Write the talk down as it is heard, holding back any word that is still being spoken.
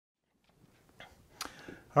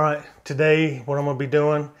All right, today what I'm going to be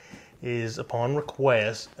doing is upon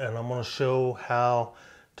request, and I'm going to show how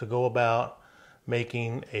to go about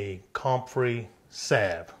making a comfrey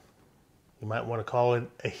salve. You might want to call it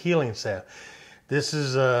a healing salve. This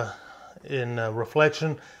is in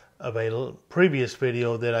reflection of a previous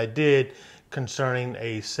video that I did concerning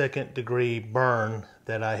a second-degree burn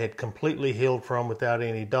that I had completely healed from without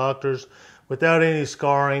any doctors, without any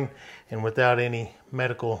scarring, and without any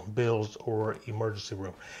medical bills or emergency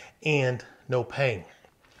room, and no pain.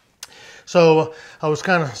 So I was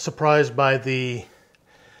kind of surprised by the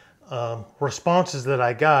responses that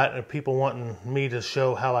I got, and people wanting me to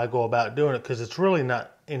show how I go about doing it, because it's really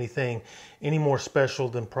not anything any more special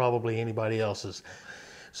than probably anybody else's.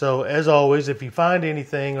 So as always, if you find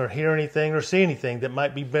anything or hear anything or see anything that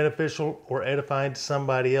might be beneficial or edifying to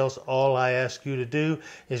somebody else, all I ask you to do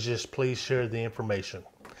is just please share the information.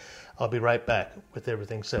 I'll be right back with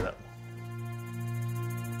everything set up.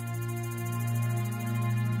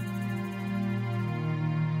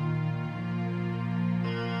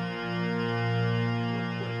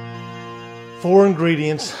 Four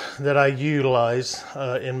ingredients that I utilize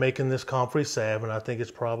in making this comfrey salve, and I think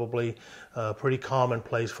it's probably pretty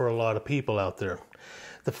commonplace for a lot of people out there.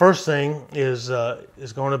 The first thing is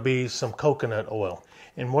going to be some coconut oil,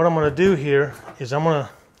 and what I'm going to do here is I'm going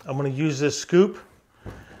to use this scoop,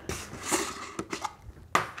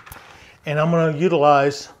 and I'm going to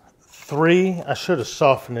utilize three. I should have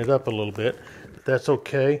softened it up a little bit, but that's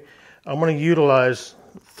okay. I'm going to utilize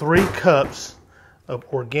 3 cups of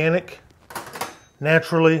organic,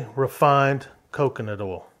 naturally refined coconut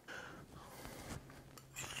oil.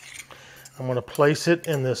 I'm going to place it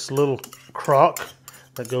in this little crock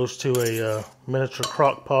that goes to a miniature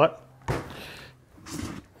crock pot.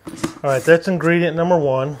 Alright, that's ingredient number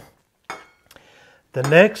 1. The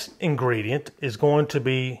next ingredient is going to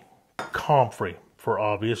be comfrey, for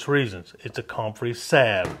obvious reasons. It's a comfrey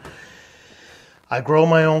salve. I grow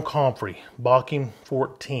my own comfrey, Bocking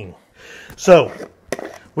 14. So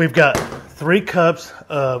we've got 3 cups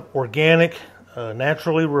of organic,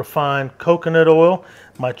 naturally refined coconut oil,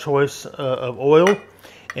 my choice of oil,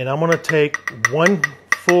 and I'm going to take 1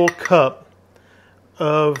 full cup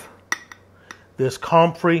of this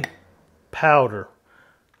comfrey powder.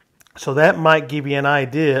 So that might give you an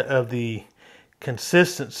idea of the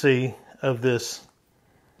consistency of this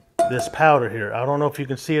powder here. I don't know if you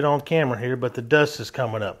can see it on camera here, but the dust is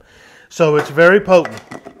coming up. So it's very potent.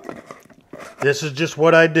 This is just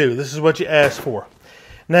what I do. This is what you ask for.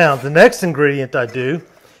 Now, the next ingredient I do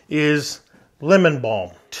is lemon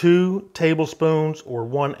balm, 2 tablespoons or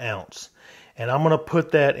 1 ounce. And I'm going to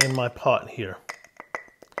put that in my pot here.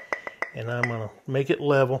 And I'm going to make it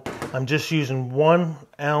level. I'm just using 1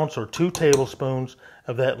 ounce or 2 tablespoons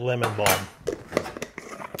of that lemon balm.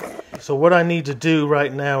 So what I need to do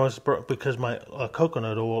right now is, because my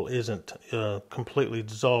coconut oil isn't completely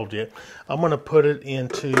dissolved yet, I'm going to put it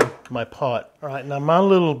into my pot. All right, now my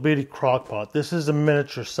little bitty crock pot, this is a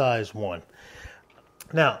miniature size one.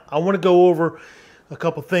 Now, I want to go over a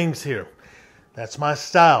couple things here. That's my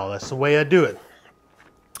style. That's the way I do it.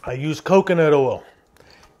 I use coconut oil.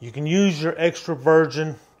 You can use your extra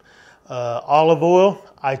virgin olive oil.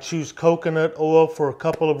 I choose coconut oil for a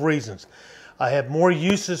couple of reasons. I have more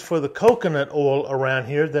uses for the coconut oil around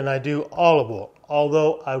here than I do olive oil,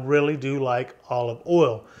 although I really do like olive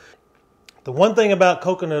oil. The one thing about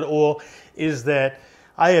coconut oil is that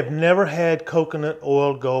I have never had coconut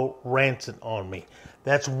oil go rancid on me.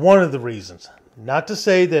 That's one of the reasons. Not to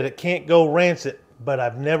say that it can't go rancid, but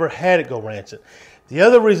I've never had it go rancid. The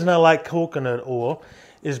other reason I like coconut oil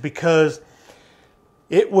is because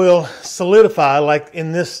it will solidify, like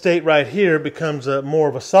in this state right here, becomes more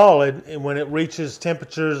of a solid, and when it reaches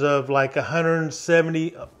temperatures of like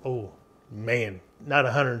 170, oh man, not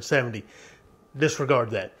 170,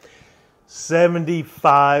 disregard that,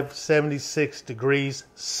 75, 76 degrees,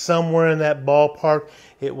 somewhere in that ballpark,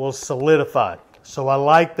 it will solidify. So I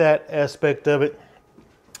like that aspect of it,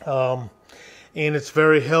 and it's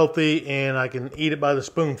very healthy, and I can eat it by the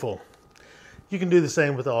spoonful. You can do the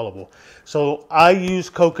same with olive oil. So I use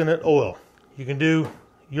coconut oil. You can do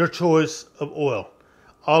your choice of oil.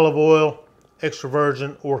 Olive oil, extra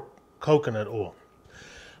virgin, or coconut oil.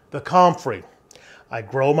 The comfrey. I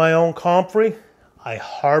grow my own comfrey. I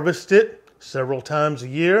harvest it several times a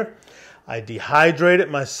year. I dehydrate it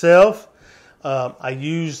myself. I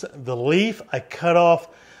use the leaf. I cut off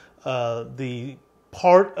the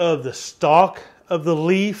part of the stalk of the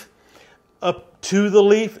leaf up to the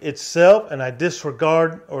leaf itself, and I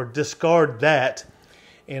discard that,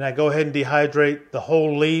 and I go ahead and dehydrate the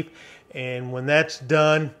whole leaf. And when that's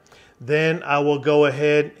done, Then I will go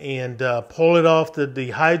ahead and pull it off the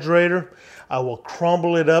dehydrator. I will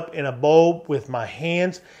crumble it up in a bowl with my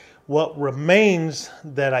hands. What remains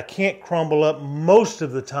that I can't crumble up most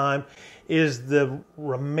of the time is the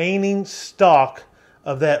remaining stalk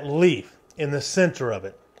of that leaf in the center of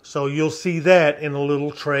it. So you'll see that in a little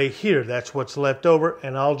tray here. That's what's left over,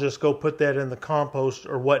 and I'll just go put that in the compost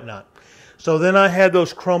or whatnot. So then I had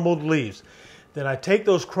those crumbled leaves. Then I take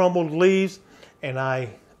those crumbled leaves and I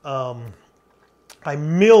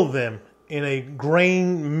mill them in a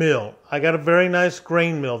grain mill. I got a very nice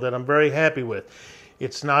grain mill that I'm very happy with.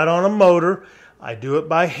 It's not on a motor. I do it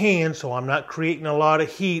by hand, so I'm not creating a lot of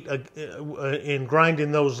heat in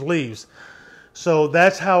grinding those leaves. So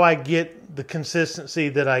that's how I get the consistency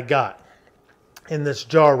that I got in this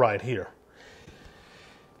jar right here.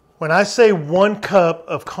 When I say 1 cup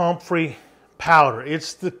of comfrey powder,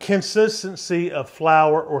 it's the consistency of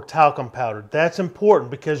flour or talcum powder. That's important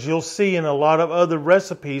because you'll see in a lot of other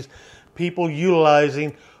recipes people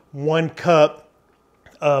utilizing 1 cup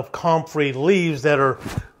of comfrey leaves that are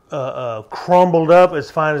crumbled up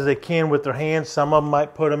as fine as they can with their hands. Some of them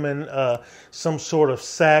might put them in some sort of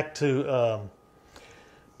sack to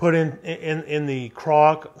put in the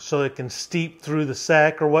crock so it can steep through the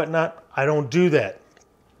sack or whatnot. I don't do that.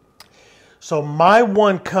 So my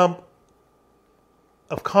 1 cup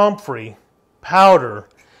of comfrey powder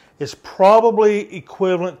is probably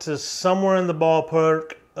equivalent to somewhere in the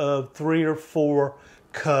ballpark of 3 or 4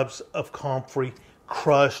 cups of comfrey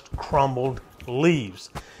crushed, crumbled leaves,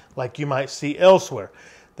 like you might see elsewhere.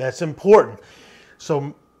 That's important.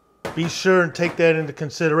 So be sure and take that into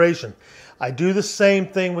consideration. I do the same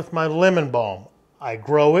thing with my lemon balm. I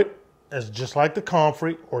grow it as just like the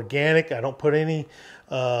comfrey, organic. I don't put any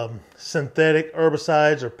synthetic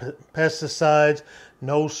herbicides or pesticides,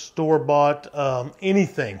 no store-bought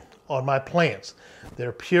anything on my plants.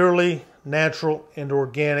 They're purely natural and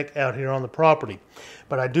organic out here on the property.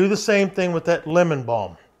 But I do the same thing with that lemon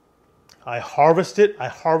balm. I harvest it. I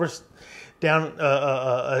harvest down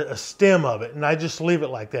a stem of it, and I just leave it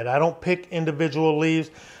like that. I don't pick individual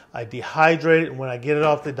leaves. I dehydrate it, and when I get it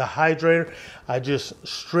off the dehydrator, I just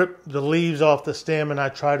strip the leaves off the stem, and I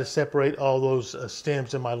try to separate all those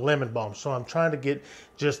stems in my lemon balm. So I'm trying to get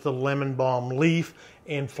just the lemon balm leaf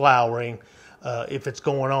and flowering if it's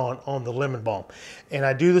going on the lemon balm. And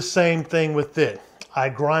I do the same thing with it. I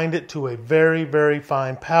grind it to a very, very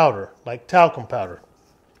fine powder, like talcum powder.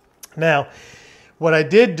 Now, what I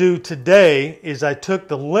did do today is I took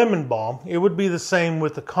the lemon balm. It would be the same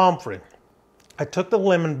with the comfrey. I took the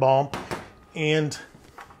lemon balm and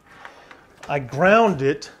I ground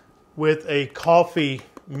it with a coffee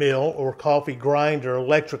mill or coffee grinder,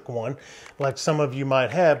 electric one, like some of you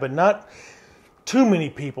might have, but not too many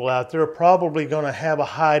people out there are probably going to have a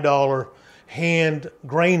high-dollar hand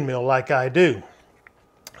grain mill like I do.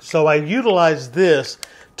 So I utilized this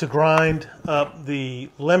to grind up the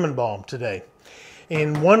lemon balm today.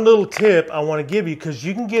 And one little tip I want to give you, because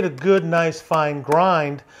you can get a good, nice, fine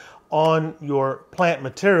grind on your plant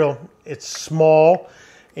material. It's small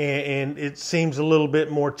and it seems a little bit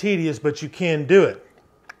more tedious, but you can do it.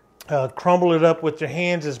 Crumble it up with your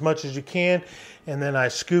hands as much as you can, and then I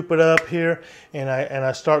scoop it up here and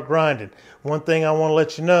I start grinding. One thing I want to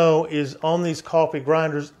let you know is on these coffee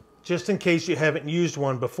grinders, just in case you haven't used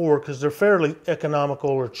one before, because they're fairly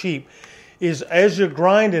economical or cheap, is as you're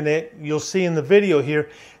grinding it, you'll see in the video here,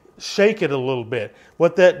 shake it a little bit.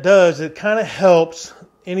 What that does, it kind of helps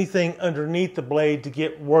anything underneath the blade to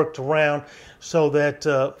get worked around so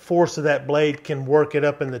that force of that blade can work it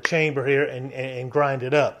up in the chamber here and grind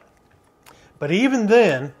it up. But even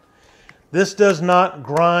then, this does not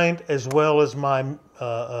grind as well as my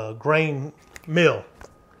grain mill.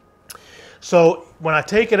 So when I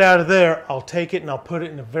take it out of there, I'll take it and I'll put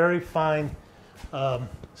it in a very fine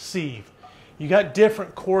sieve. You got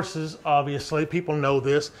different courses, obviously. People know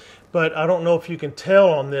this, but I don't know if you can tell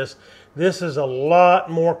on this. This is a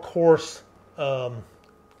lot more coarse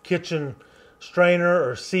kitchen strainer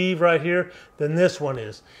or sieve right here than this one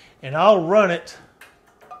is. And I'll run it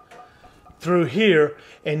through here,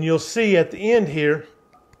 and you'll see at the end here,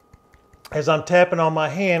 as I'm tapping on my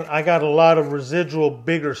hand, I got a lot of residual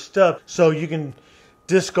bigger stuff. So you can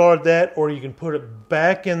discard that, or you can put it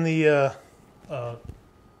back in the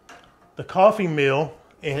coffee mill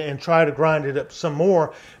and try to grind it up some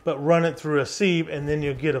more, but run it through a sieve, and then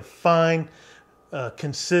you'll get a fine,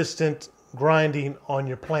 consistent grinding on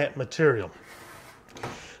your plant material.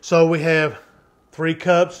 So we have 3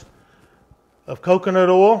 cups of coconut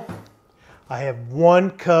oil. I have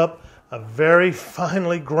 1 cup of very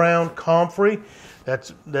finely ground comfrey.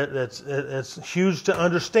 That's huge to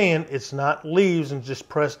understand. It's not leaves and just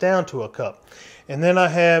pressed down to a cup. And then I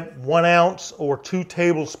have 1 ounce or 2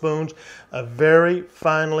 tablespoons of very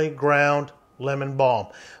finely ground lemon balm.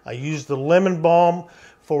 I use the lemon balm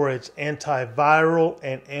for its antiviral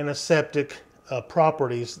and antiseptic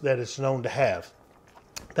properties that it's known to have.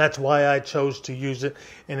 That's why I chose to use it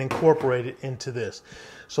and incorporate it into this.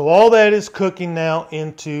 So all that is cooking now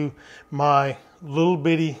into my little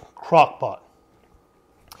bitty crock pot.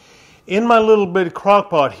 In my little bitty crock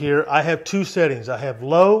pot here, I have 2 settings. I have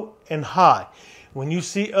low and high. When you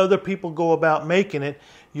see other people go about making it,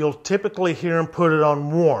 you'll typically hear them put it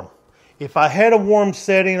on warm. If I had a warm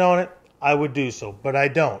setting on it, I would do so, but I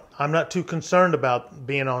don't. I'm not too concerned about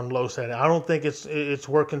being on low setting. I don't think it's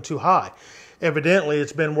working too high. Evidently,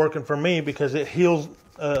 it's been working for me because it heals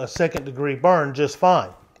a 2nd degree burn just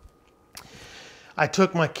fine. I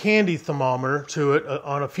took my candy thermometer to it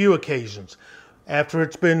on a few occasions. After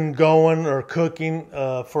it's been going or cooking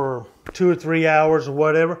for 2 or 3 hours or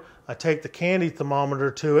whatever, I take the candy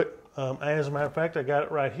thermometer to it. As a matter of fact, I got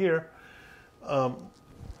it right here.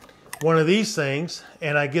 One of these things,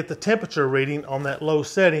 and I get the temperature reading on that low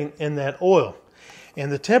setting in that oil.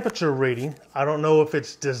 And the temperature reading, I don't know if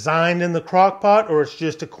it's designed in the crock pot or it's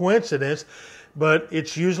just a coincidence, but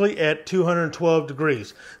it's usually at 212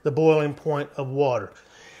 degrees, the boiling point of water.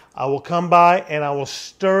 I will come by and I will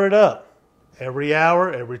stir it up every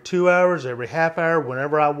hour, every 2 hours, every half hour,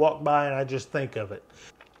 whenever I walk by and I just think of it.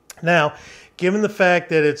 Now, given the fact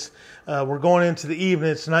that we're going into the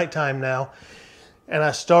evening, it's nighttime now, and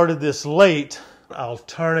I started this late, I'll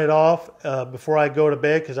turn it off before I go to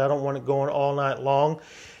bed because I don't want it going all night long.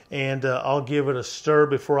 And I'll give it a stir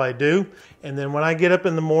before I do. And then when I get up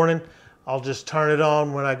in the morning, I'll just turn it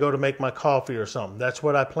on when I go to make my coffee or something. That's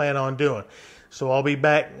what I plan on doing. So I'll be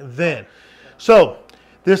back then. So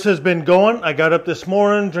this has been going. I got up this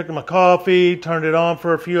morning, drinking my coffee, turned it on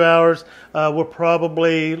for a few hours. We're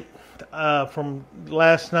probably from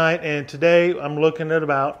last night and today, I'm looking at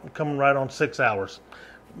about coming right on 6 hours.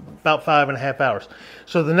 About 5.5 hours.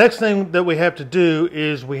 So the next thing that we have to do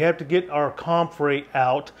is we have to get our comfrey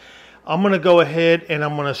out. I'm going to go ahead and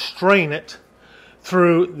I'm going to strain it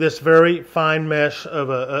through this very fine mesh of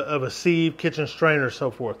a sieve, kitchen strainer, so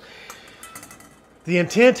forth. The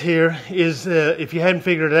intent here is, if you hadn't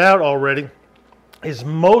figured it out already, is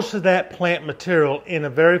most of that plant material in a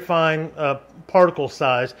very fine particle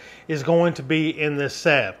size is going to be in this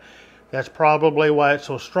salve. That's probably why it's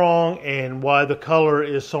so strong and why the color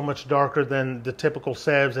is so much darker than the typical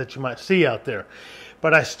salves that you might see out there.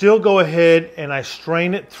 But I still go ahead and I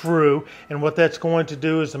strain it through, and what that's going to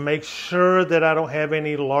do is to make sure that I don't have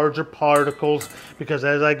any larger particles, because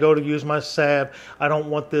as I go to use my salve, I don't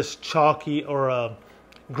want this chalky or a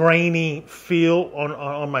grainy feel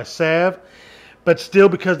on my salve. But still,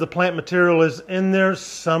 because the plant material is in there,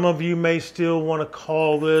 some of you may still want to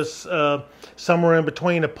call this somewhere in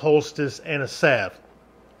between a poultice and a salve.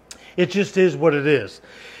 It just is what it is.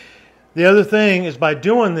 The other thing is, by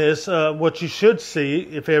doing this, what you should see,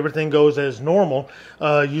 if everything goes as normal,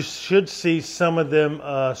 you should see some of them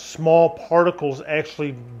small particles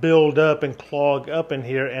actually build up and clog up in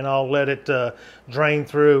here, and I'll let it drain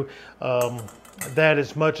through that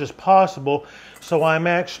as much as possible. So I'm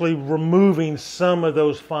actually removing some of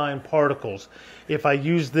those fine particles if I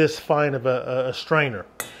use this fine of a strainer.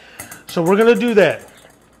 So we're going to do that.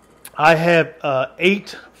 I have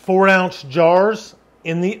 8 4-ounce jars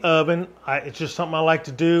in the oven. It's just something I like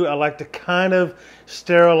to do. I like to kind of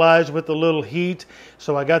sterilize with a little heat.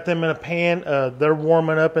 So I got them in a pan. They're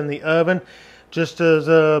warming up in the oven just as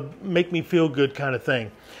a make me feel good kind of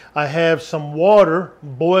thing. I have some water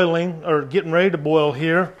boiling or getting ready to boil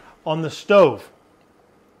here on the stove.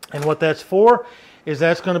 And what that's for is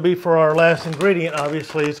that's going to be for our last ingredient.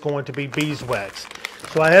 Obviously, it's going to be beeswax.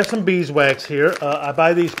 So I have some beeswax here. I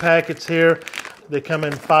buy these packets here. They come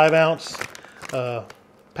in 5-ounce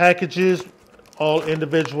packages, all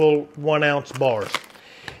individual 1-ounce bars.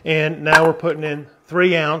 And now we're putting in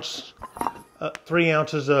 3 ounces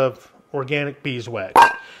of organic beeswax.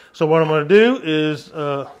 So what I'm going to do is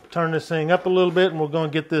turn this thing up a little bit, and we're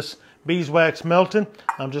going to get this beeswax melting.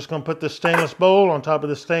 I'm just going to put this stainless bowl on top of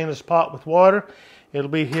the stainless pot with water. It'll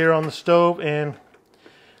be here on the stove and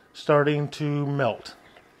starting to melt.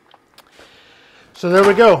 So there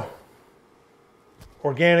we go.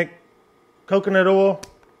 Organic coconut oil,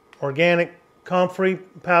 organic comfrey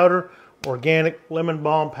powder, organic lemon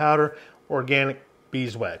balm powder, organic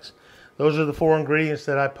beeswax. Those are the 4 ingredients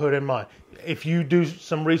that I put in mine. If you do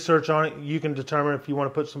some research on it, you can determine if you want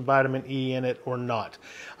to put some vitamin E in it or not.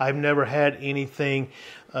 I've never had anything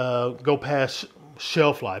go past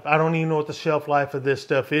shelf life. I don't even know what the shelf life of this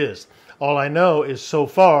stuff is. All I know is so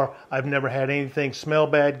far I've never had anything smell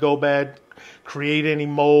bad, go bad, create any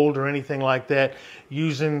mold or anything like that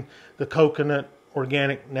using the coconut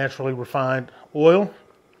organic naturally refined oil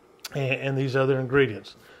and these other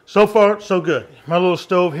ingredients. So far so good. My little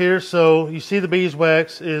stove here, so you see the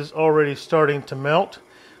beeswax is already starting to melt.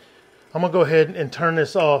 I'm gonna go ahead and turn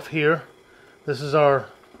this off here. This is our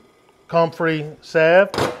Comfrey salve.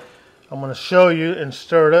 I'm going to show you and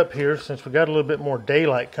stir it up here since we got a little bit more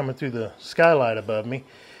daylight coming through the skylight above me.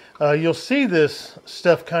 You'll see this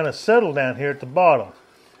stuff kind of settle down here at the bottom.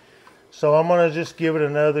 So I'm going to just give it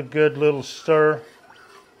another good little stir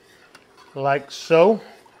like so.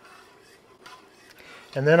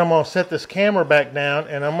 And then I'm going to set this camera back down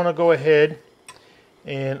and I'm going to go ahead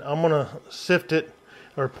and I'm going to sift it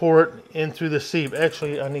or pour it in through the sieve.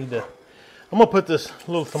 Actually, I'm going to put this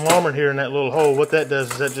little thermometer here in that little hole. What that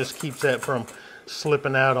does is that just keeps that from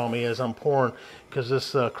slipping out on me as I'm pouring, because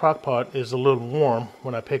this crock pot is a little warm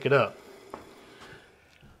when I pick it up.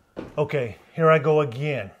 Okay, here I go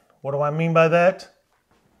again. What do I mean by that?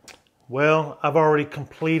 Well, I've already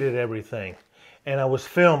completed everything and I was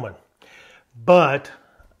filming, but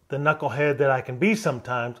the knucklehead that I can be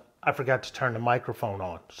sometimes, I forgot to turn the microphone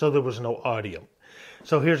on, so there was no audio.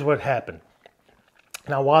 So here's what happened.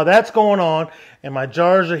 Now, while that's going on and my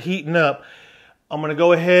jars are heating up, I'm going to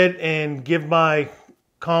go ahead and give my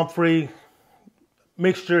Comfrey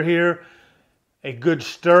mixture here a good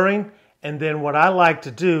stirring. And then what I like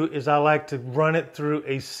to do is I like to run it through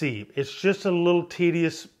a sieve. It's just a little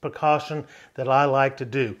tedious precaution that I like to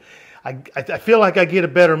do. I feel like I get a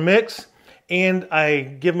better mix, and I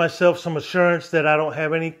give myself some assurance that I don't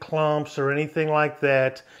have any clumps or anything like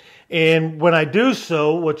that. And when I do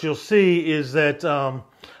so, what you'll see is that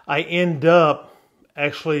I end up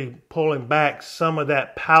actually pulling back some of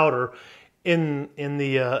that powder in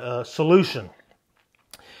the solution.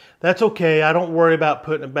 That's okay. I don't worry about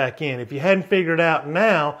putting it back in. If you hadn't figured out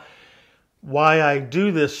now why I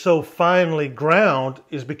do this so finely ground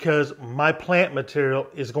is because my plant material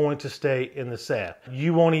is going to stay in the salve.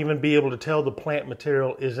 You won't even be able to tell the plant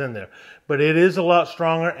material is in there. But it is a lot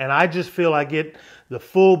stronger, and I just feel I get the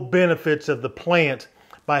full benefits of the plant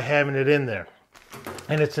by having it in there.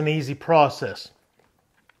 And it's an easy process.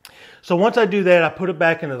 So once I do that, I put it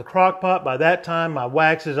back into the crock pot. By that time, my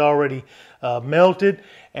wax is already melted,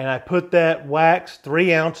 and I put that wax,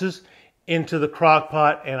 3 ounces, into the crock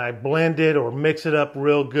pot, and I blend it or mix it up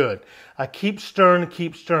real good. I keep stirring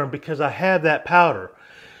because I have that powder.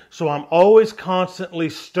 So I'm always constantly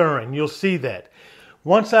stirring. You'll see that.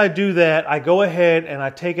 Once I do that, I go ahead and I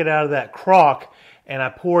take it out of that crock and I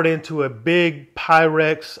pour it into a big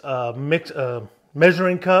Pyrex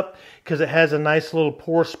measuring cup, because it has a nice little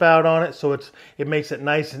pour spout on it, so it makes it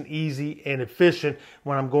nice and easy and efficient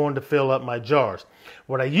when I'm going to fill up my jars.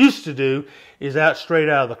 What I used to do is straight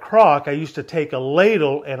out of the crock, I used to take a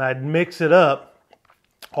ladle and I'd mix it up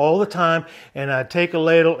all the time, and I'd take a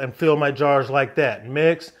ladle and fill my jars like that.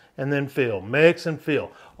 Mix and then fill, mix and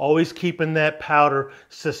fill. Always keeping that powder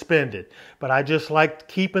suspended. But I just like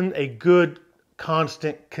keeping a good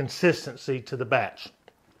constant consistency to the batch.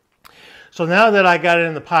 So now that I got it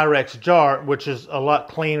in the Pyrex jar, which is a lot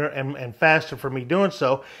cleaner and faster for me doing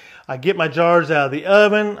so, I get my jars out of the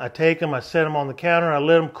oven, I take them, I set them on the counter, I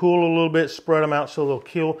let them cool a little bit, spread them out so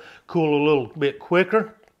they'll cool a little bit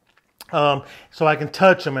quicker, so I can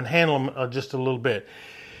touch them and handle them just a little bit.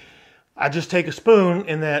 I just take a spoon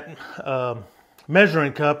in that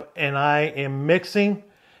measuring cup and I am mixing,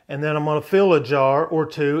 and then I'm going to fill a jar or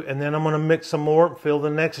two, and then I'm going to mix some more, fill the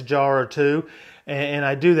next jar or two. And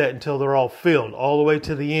I do that until they're all filled, all the way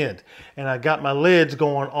to the end. And I got my lids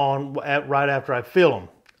going on right after I fill them.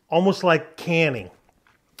 Almost like canning.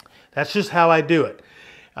 That's just how I do it.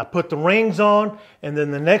 I put the rings on, and then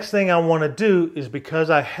the next thing I want to do is, because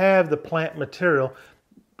I have the plant material,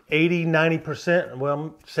 80-90%,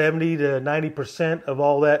 well, 70 to 90% of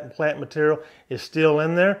all that plant material is still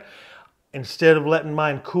in there. Instead of letting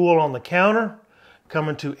mine cool on the counter,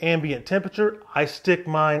 coming to ambient temperature, I stick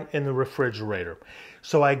mine in the refrigerator.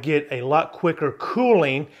 So I get a lot quicker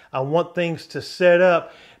cooling. I want things to set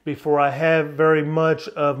up before I have very much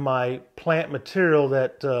of my plant material,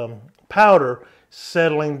 that powder,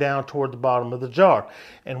 settling down toward the bottom of the jar.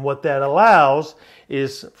 And what that allows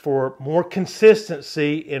is for more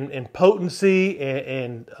consistency in potency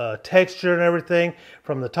and texture and everything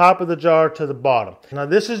from the top of the jar to the bottom. Now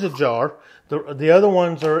this is a jar. The other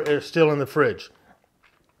ones are still in the fridge.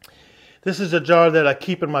 This is a jar that I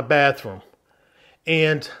keep in my bathroom.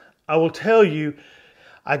 And I will tell you,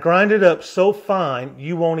 I grind it up so fine,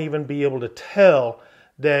 you won't even be able to tell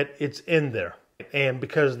that it's in there. And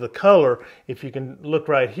because of the color, if you can look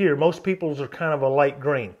right here, most people's are kind of a light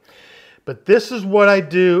green. But this is what I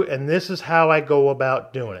do, and this is how I go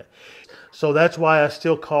about doing it. So that's why I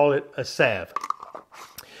still call it a salve.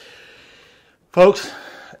 Folks,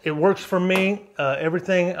 it works for me.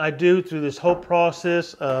 Everything I do through this whole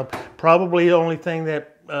process, probably the only thing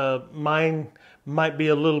that mine might be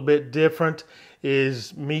a little bit different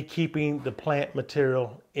is me keeping the plant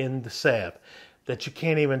material in the salve that you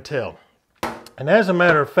can't even tell. And as a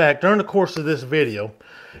matter of fact, during the course of this video,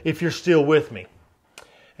 if you're still with me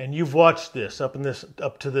and you've watched this up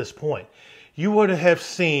to this point, you would have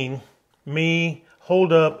seen me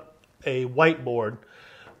hold up a whiteboard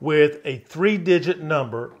with a 3-digit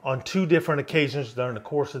number on 2 different occasions during the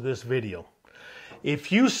course of this video.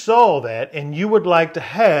 If you saw that and you would like to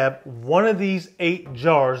have one of these 8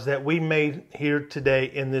 jars that we made here today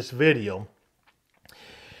in this video,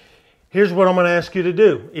 here's what I'm going to ask you to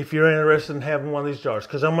do if you're interested in having one of these jars,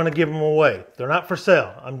 because I'm going to give them away. They're not for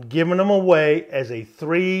sale. I'm giving them away as a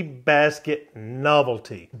 3-basket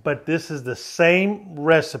novelty. But this is the same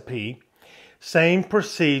recipe, same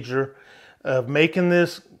procedure of making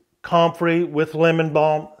this comfrey with lemon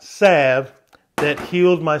balm salve that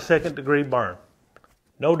healed my 2nd-degree burn.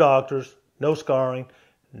 No doctors, no scarring,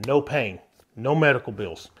 no pain, no medical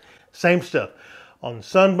bills. Same stuff on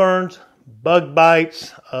sunburns, bug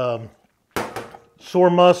bites,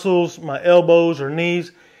 sore muscles, my elbows or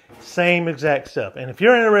knees, same exact stuff. And if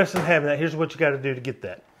you're interested in having that, here's what you got to do to get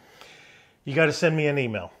that. You got to send me an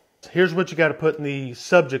email. Here's what you got to put in the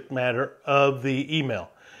subject matter of the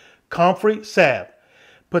email. Comfrey salve.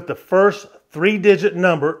 Put the first 3-digit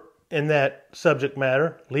number in that subject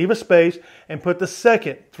matter, leave a space, and put the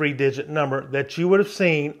second 3-digit number that you would have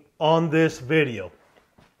seen on this video.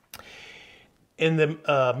 In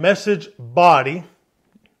the message body,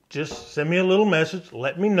 just send me a little message.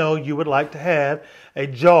 Let me know you would like to have a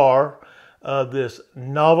jar of this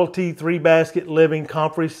novelty 3-basket living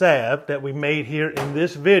comfrey salve that we made here in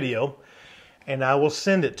this video, and I will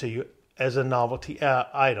send it to you as a novelty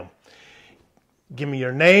item. Give me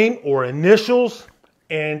your name or initials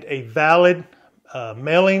and a valid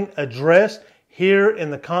mailing address here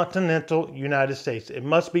in the continental United States. It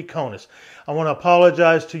must be CONUS. I want to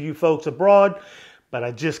apologize to you folks abroad, but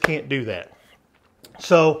I just can't do that.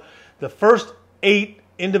 So the first 8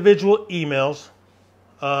 individual emails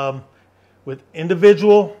with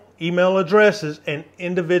individual email addresses and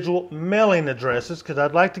individual mailing addresses, because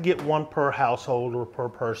I'd like to get one per household or per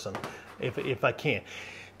person if I can.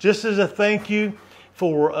 Just as a thank you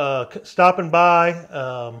for stopping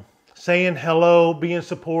by, saying hello, being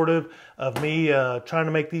supportive of me trying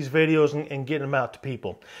to make these videos and getting them out to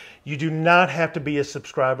people. You do not have to be a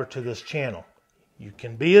subscriber to this channel. You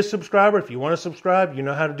can be a subscriber. If you want to subscribe, you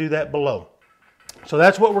know how to do that below. So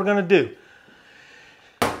that's what we're going to do.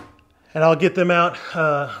 And I'll get them out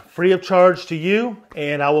free of charge to you,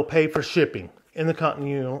 and I will pay for shipping in the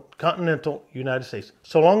continental United States.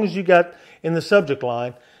 So long as you got in the subject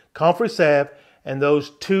line, comfrey salve, and those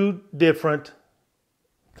 2 different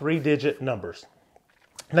 3-digit numbers.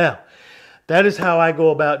 Now, that is how I go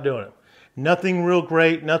about doing it. Nothing real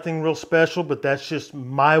great, nothing real special, but that's just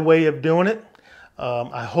my way of doing it.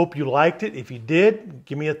 I hope you liked it. If you did,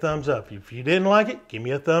 give me a thumbs up. If you didn't like it, give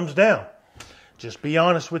me a thumbs down. Just be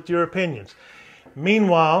honest with your opinions.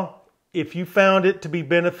 Meanwhile, if you found it to be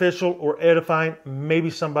beneficial or edifying, maybe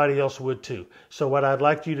somebody else would too. So what I'd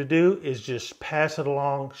like you to do is just pass it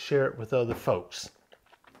along, share it with other folks.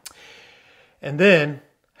 And then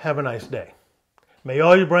have a nice day. May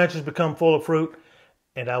all your branches become full of fruit,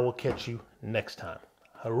 and I will catch you next time.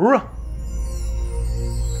 Hurrah!